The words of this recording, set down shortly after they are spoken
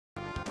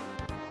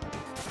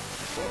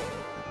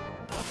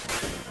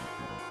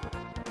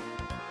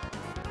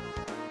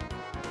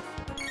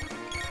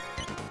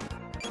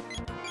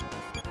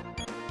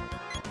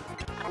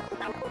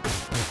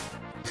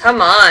Come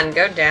on,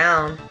 go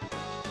down.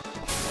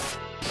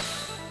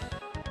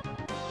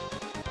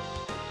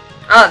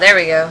 Oh, there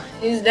we go.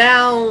 He's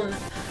down.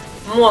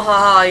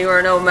 Mwahaha, you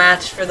are no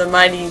match for the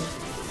mighty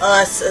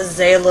us,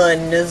 Azala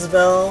and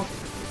Nizbel.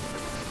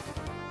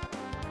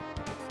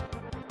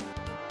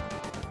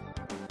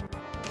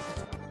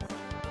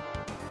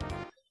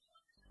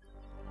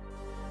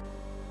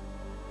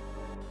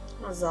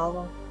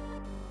 Azala.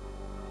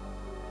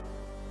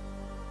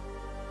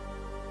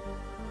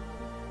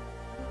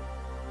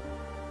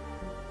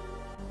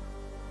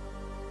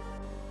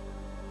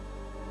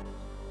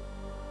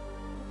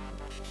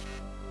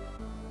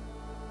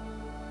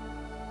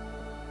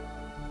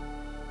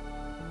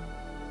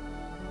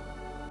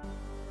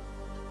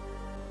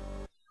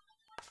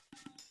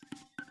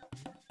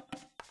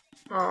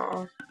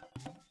 Oh.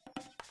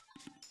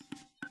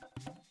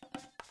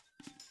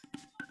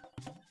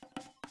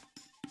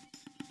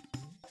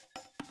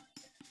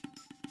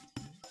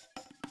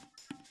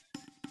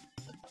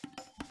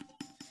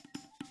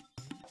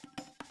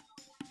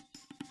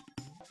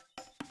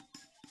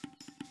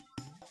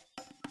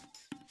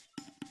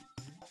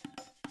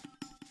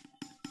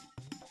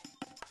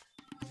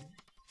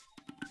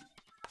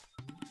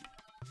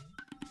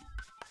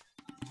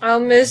 I'll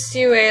miss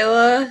you,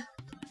 Ayla.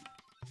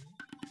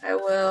 I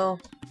will.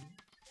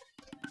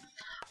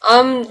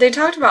 They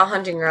talked about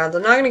hunting grounds.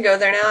 I'm not gonna go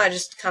there now, I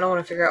just kinda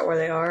wanna figure out where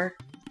they are.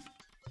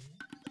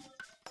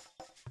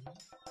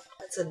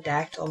 That's a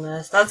dactyl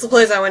nest. That's the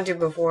place I went to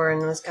before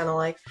and was kinda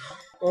like,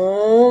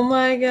 oh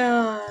my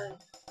god.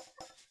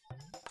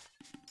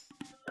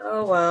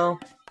 Oh well.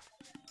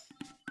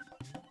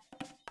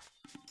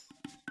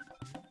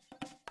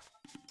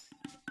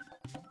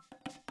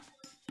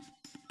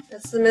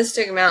 It's the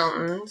Mystic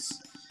Mountains.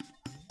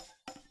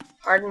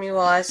 Pardon me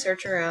while I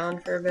search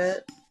around for a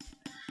bit.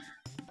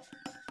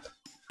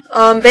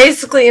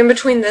 Basically, in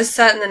between this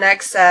set and the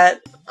next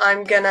set,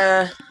 I'm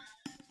gonna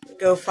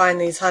go find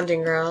these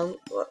hunting grounds.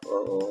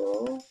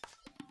 Whoa.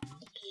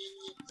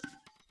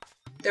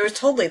 There was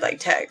totally, like,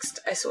 text,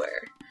 I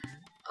swear.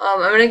 I'm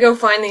gonna go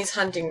find these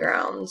hunting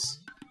grounds.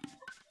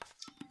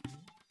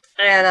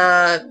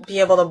 And, be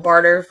able to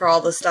barter for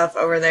all the stuff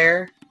over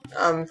there.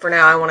 For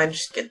now, I want to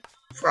just get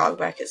Frog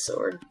back his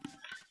sword.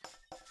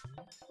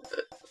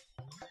 But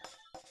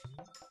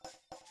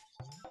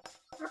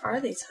where are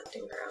these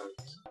hunting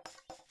grounds?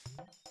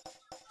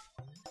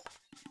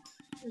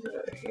 Is it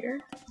over here?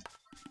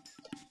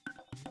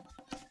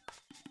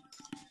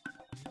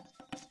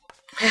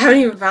 I haven't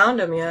even found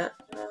them yet.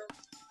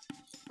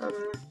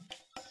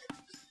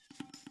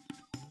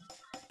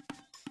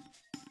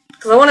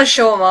 Because I want to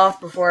show them off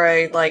before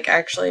I, like,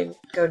 actually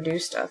go do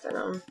stuff in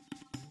them.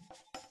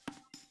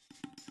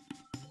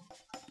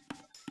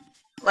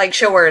 Like,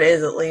 show where it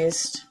is, at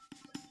least.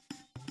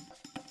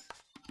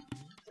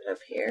 Is it up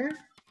here?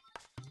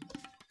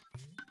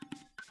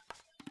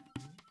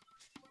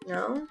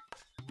 No?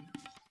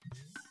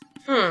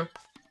 Where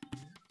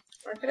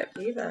could it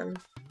be, then?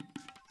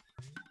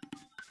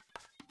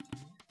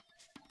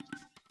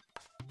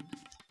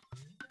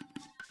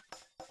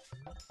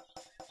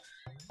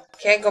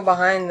 Can't go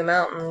behind the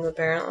mountains,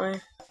 apparently.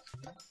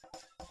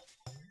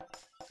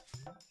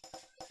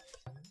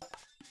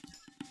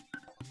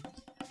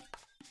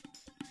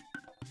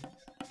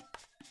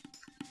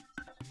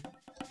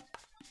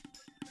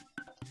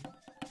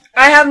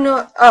 I have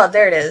no... Oh,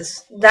 there it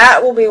is.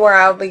 That will be where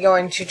I'll be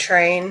going to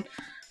train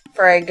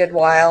for a good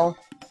while.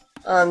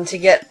 To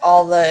get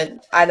all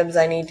the items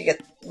I need to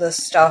get the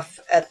stuff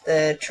at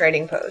the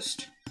trading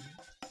post.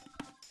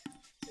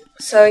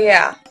 So,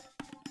 yeah.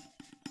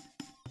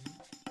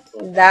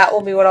 That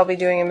will be what I'll be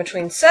doing in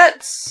between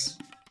sets.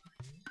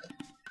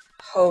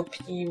 Hope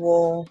you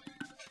will...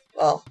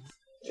 Well,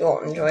 you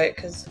won't enjoy it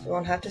because you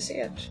won't have to see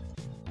it.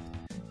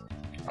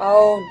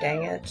 Oh,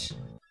 dang it.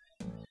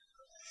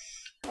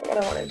 Not what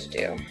I wanted to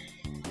do.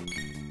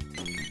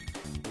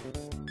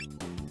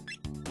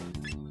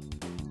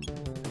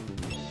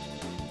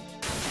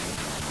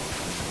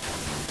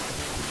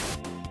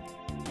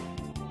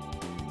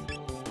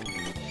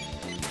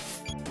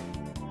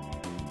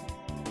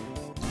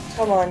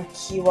 Come on,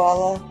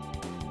 Kiwala.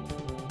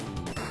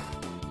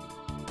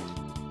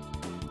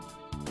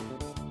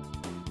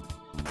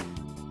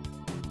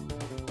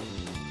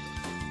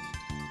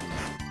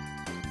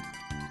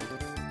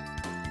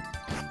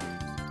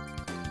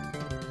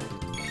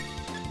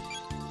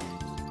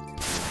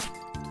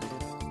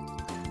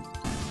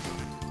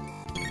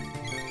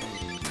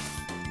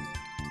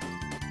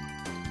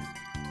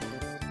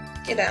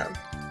 Get down.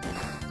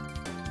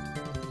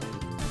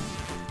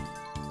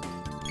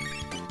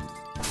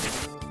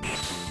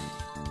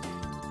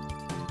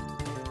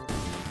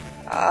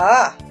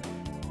 Ah.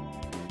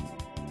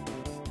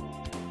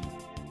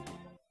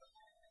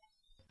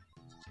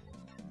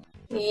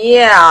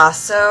 Yeah,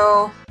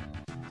 so...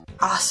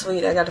 Ah,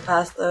 sweet, I got to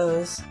pass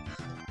those.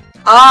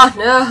 Ah,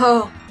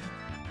 no!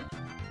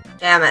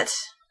 Damn it.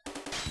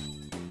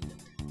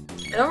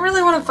 I don't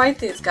really want to fight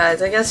these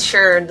guys. I guess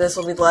sure, this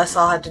will be less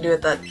I'll have to do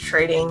with that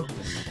trading,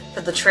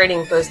 with the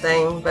trading post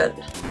thing, but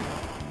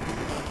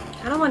I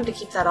kind of wanted to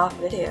keep that off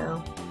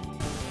video.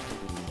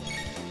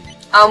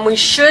 We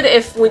should,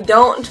 if we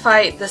don't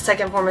fight the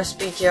second form of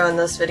Speakio in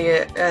this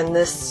video, in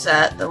this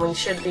set, then we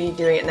should be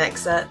doing it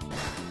next set.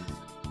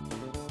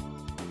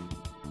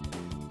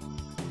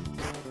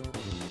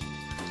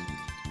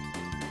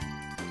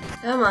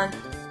 Come on.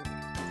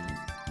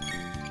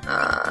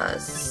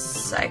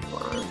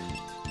 Cyclone.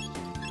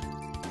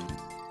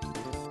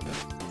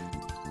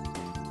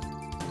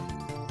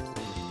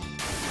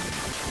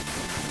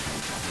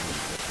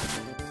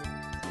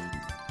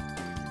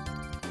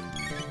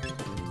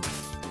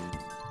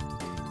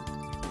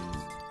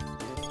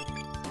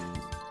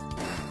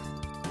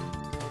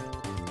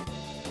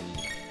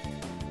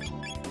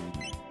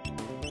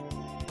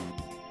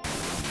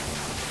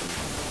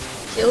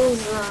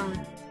 Kills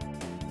them.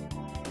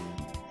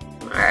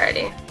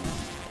 Alrighty.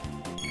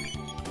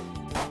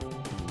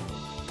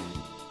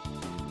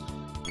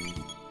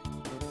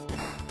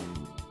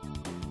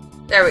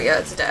 There we go,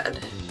 it's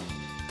dead.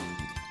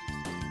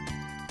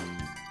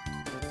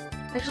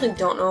 I actually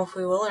don't know if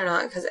we will or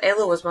not, because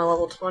Ayla was my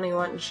level 20,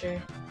 wasn't she?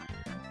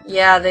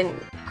 Yeah, then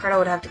Chrono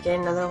would have to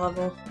gain another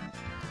level.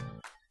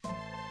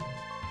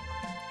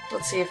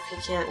 Let's see if he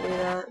can't do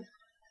that.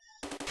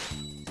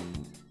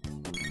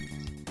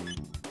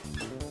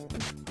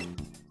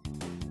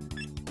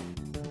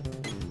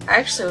 I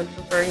actually would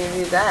prefer you to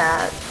do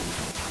that.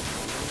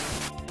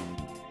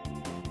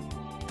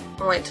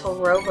 I'll wait till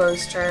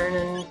Robo's turn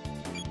and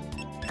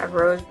have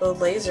Rose build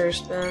laser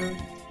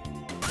spin.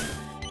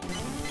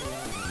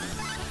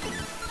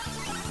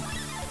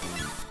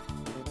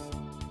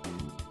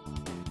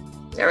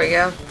 There we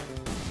go.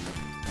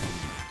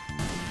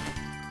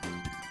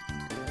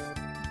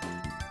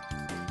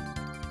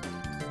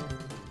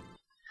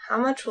 How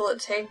much will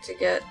it take to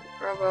get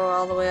Robo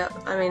all the way up?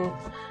 I mean,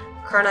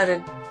 Chrono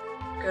to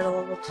go to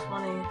level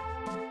 20.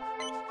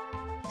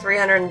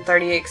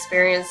 330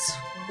 experience.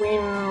 We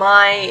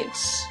might...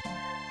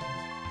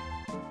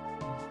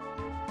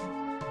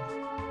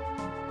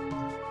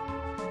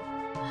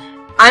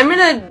 I'm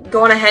gonna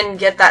go on ahead and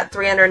get that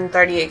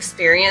 330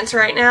 experience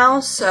right now,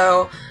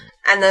 so...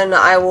 And then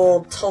I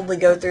will totally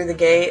go through the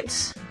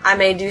gate. I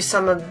may do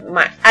some of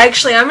my...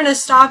 Actually, I'm gonna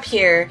stop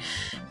here,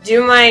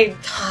 do my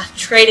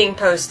trading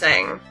post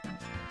thing.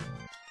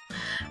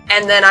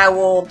 And then I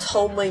will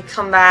totally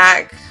come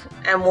back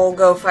and we'll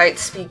go fight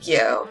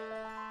Speakio.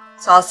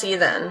 So I'll see you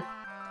then.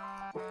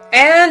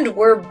 And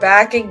we're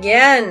back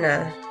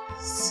again.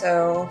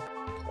 So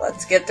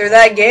let's get through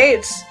that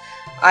gate.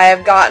 I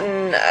have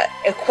gotten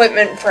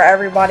equipment for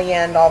everybody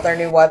and all their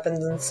new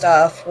weapons and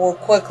stuff. We'll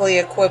quickly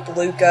equip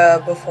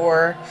Luca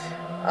before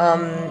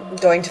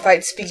going to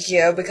fight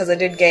Speakio because I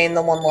did gain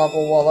the 1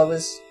 level while I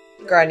was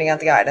grinding out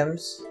the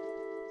items.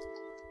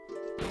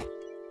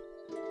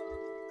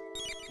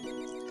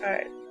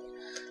 Alright.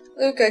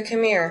 Luca,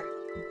 come here.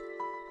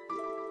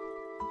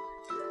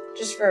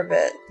 Just for a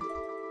bit.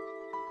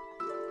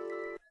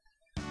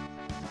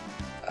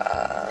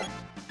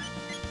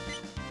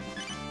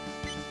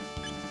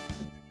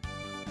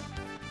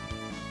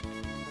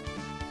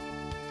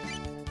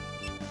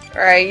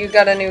 Alright, you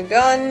got a new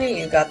gun,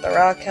 you got the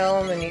rock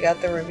helm, and you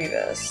got the ruby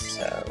vest,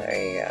 so there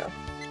you go.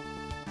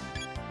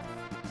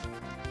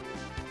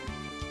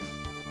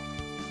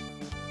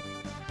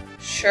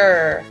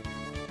 Sure.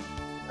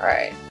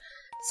 Alright.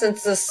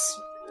 Since this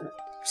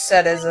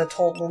set is a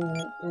total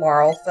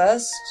Marl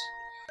Fest,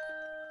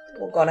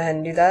 we'll go on ahead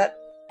and do that.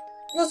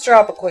 Let's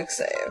drop a quick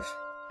save.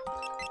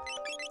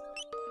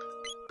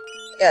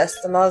 Yes,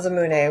 the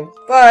Mazamune,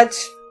 but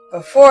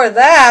before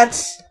that...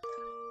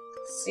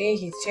 See,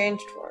 he's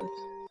changed one.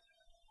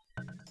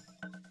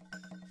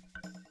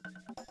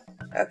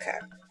 Okay.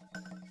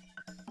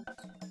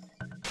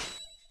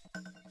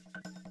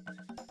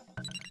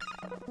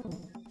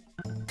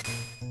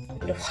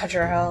 Need to watch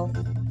our health.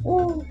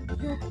 Woo.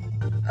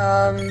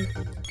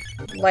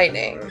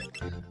 Lightning.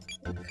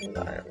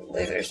 Combine.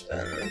 Laser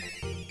spin.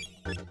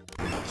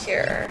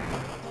 Cure.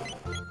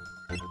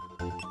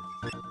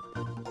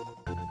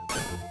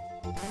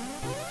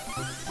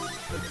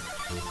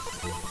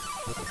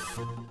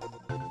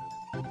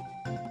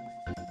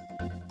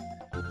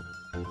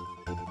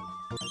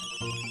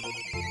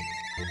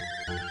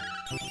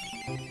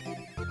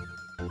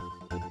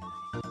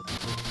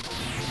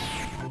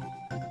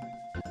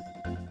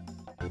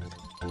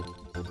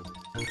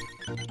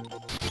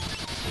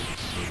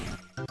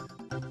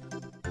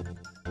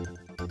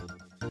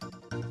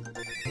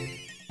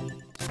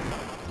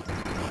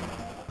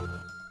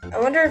 I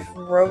wonder if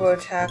Robo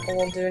Tackle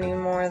will do any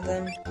more of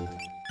them.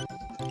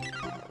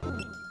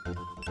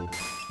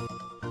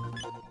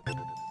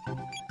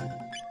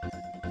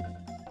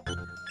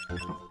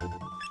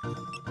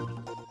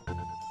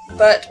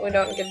 But we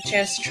don't get a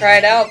chance to try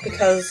it out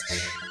because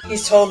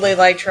he's totally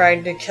like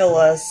trying to kill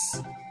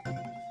us.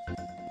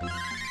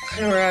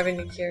 And we're having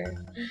to cure.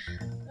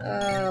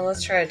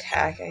 Let's try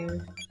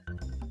attacking.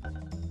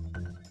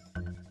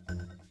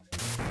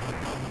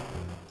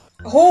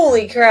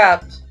 Holy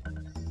crap!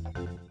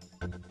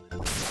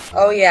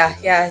 Oh yeah,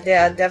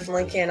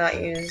 definitely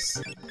cannot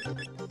use.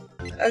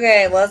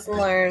 Okay, lesson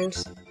learned.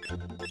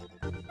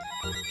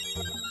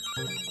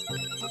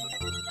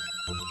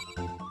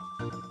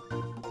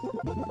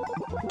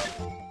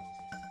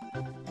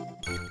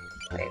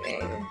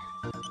 Waiting.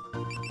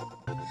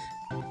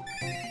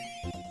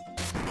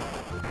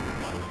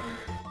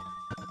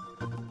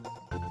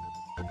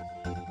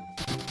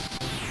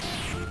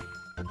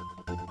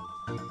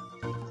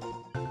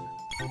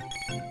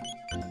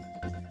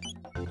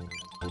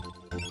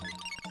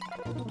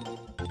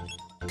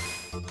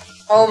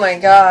 Oh my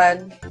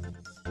god.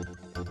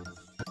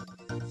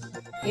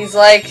 He's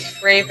like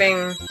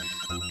raping.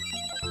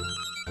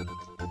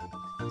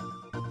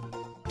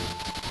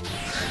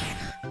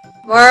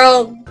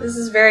 Marl, this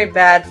is very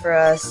bad for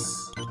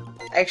us.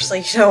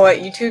 Actually, you know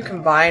what? You two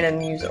combine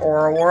and use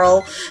Aura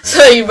Whirl,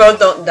 so you both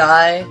don't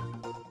die.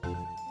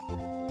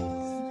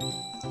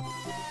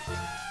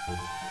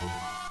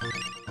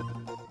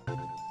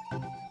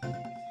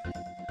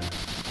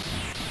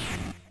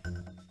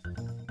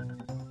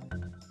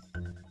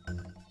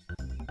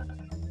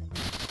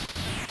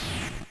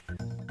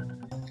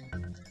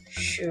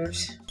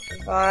 Shoot.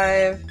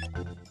 5.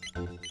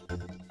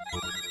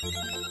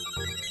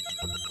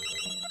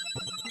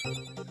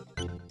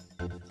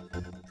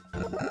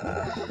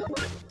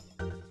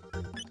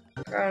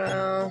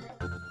 Chrono.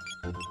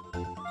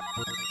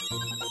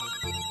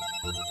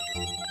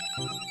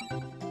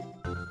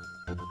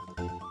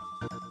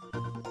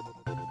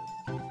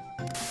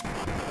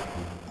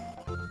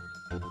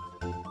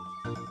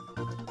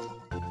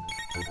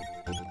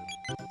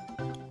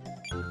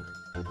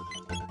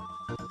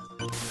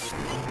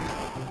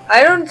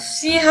 I don't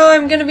see how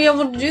I'm gonna be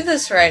able to do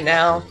this right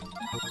now.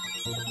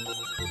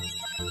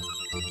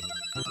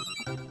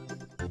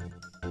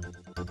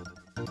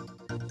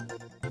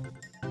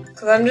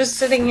 Because I'm just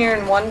sitting here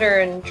in wonder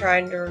and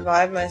trying to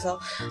revive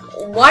myself.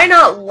 Why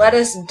not let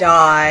us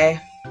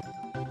die?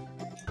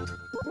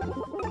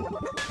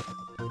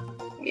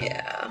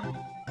 Yeah.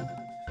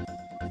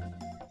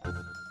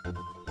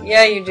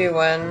 Yeah, you do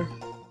win.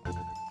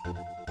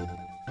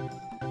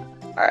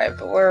 Alright,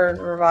 but we're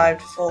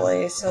revived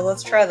fully, so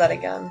let's try that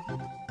again.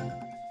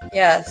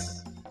 Yes.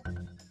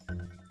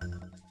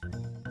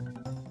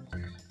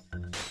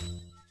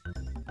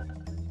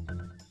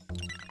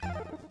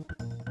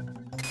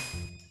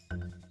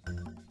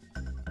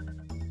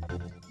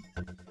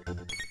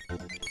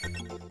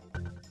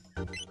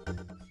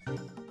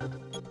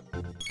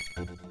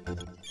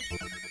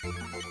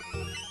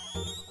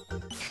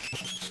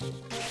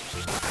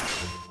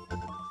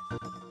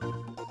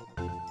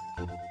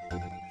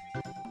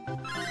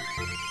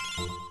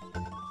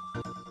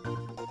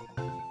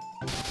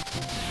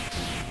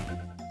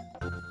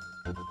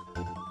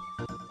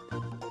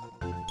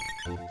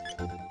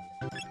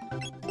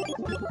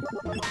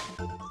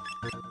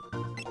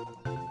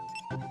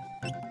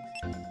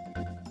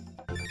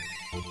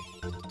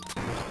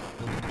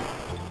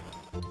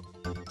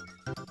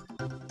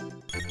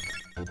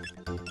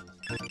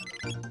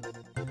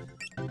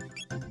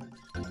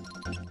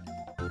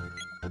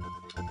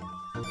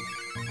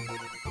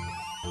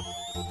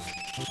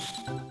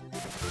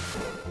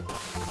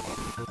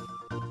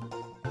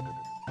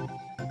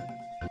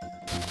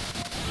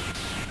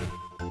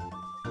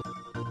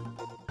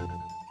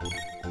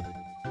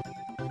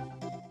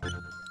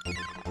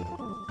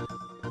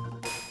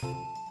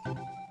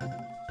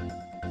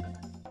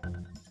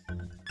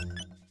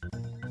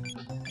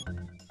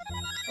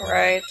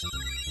 Right.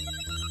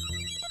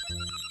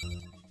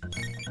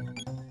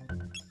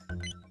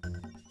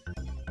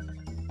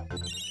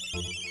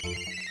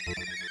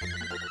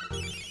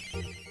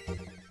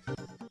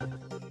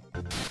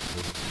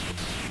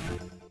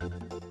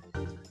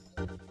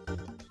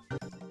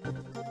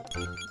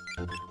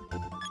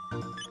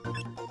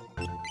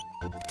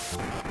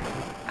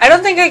 I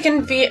don't think I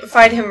can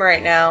fight him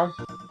right now.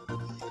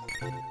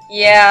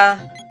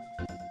 Yeah.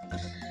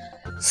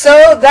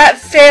 So, that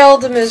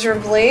failed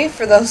miserably,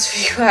 for those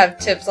of you who have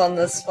tips on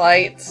this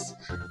fight.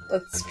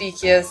 Let's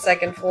speak you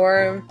second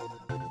form.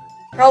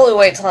 Probably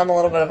wait till I'm a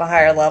little bit of a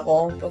higher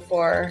level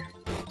before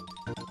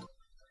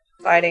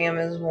fighting him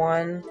as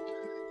 1.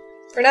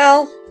 For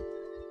now,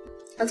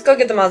 let's go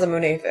get the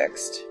Masamune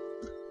fixed.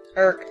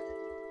 Or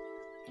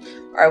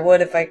I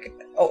would if I could.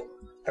 Oh,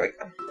 there we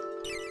go.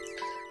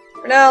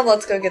 For now,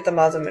 let's go get the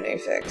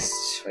Masamune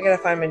fixed. We gotta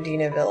find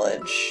Medina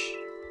Village.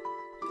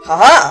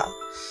 Haha!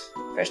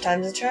 First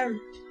time's a charm.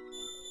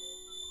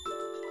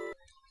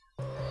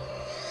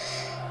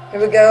 Here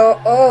we go.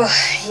 Oh,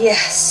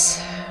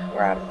 yes.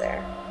 We're out of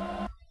there.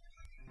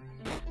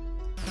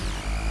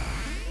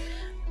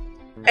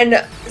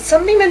 And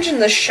somebody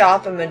mentioned the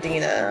shop in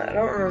Medina. I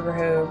don't remember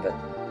who, but...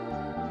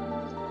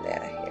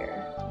 yeah,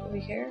 here. Over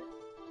here?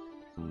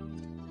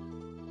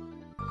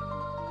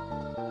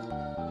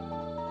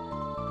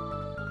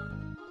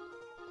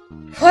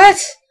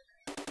 What?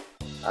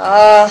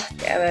 Ah,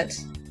 damn it.